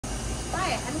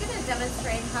I'm going to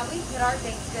demonstrate how we put our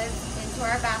baked goods into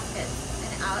our baskets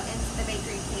and out into the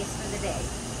bakery case for the day.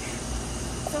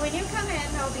 So when you come in,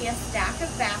 there'll be a stack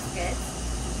of baskets.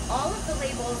 All of the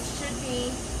labels should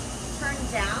be turned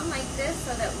down like this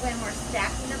so that when we're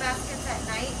stacking the baskets at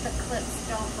night, the clips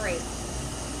don't break.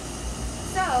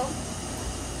 So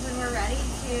when we're ready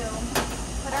to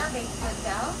put our baked goods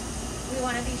out, we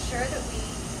want to be sure that we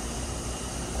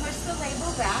push the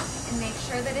label back and make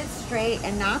sure that it's straight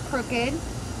and not crooked.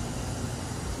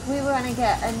 We want to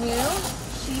get a new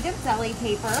sheet of deli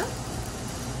paper,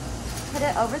 put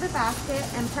it over the basket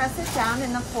and press it down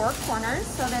in the four corners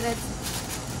so that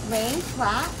it's laying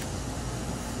flat.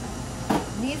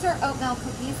 These are oatmeal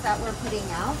cookies that we're putting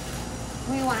out.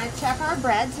 We want to check our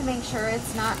bread to make sure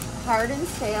it's not hard and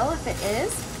stale. If it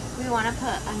is, we want to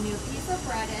put a new piece of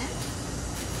bread in.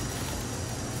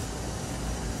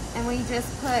 And we just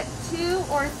put 2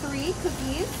 or 3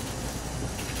 cookies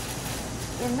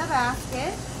in the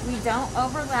basket. We don't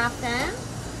overlap them.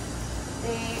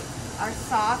 They are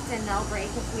soft and they'll break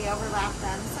if we overlap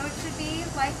them. So it should be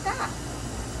like that.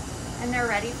 And they're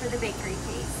ready for the bakery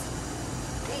case.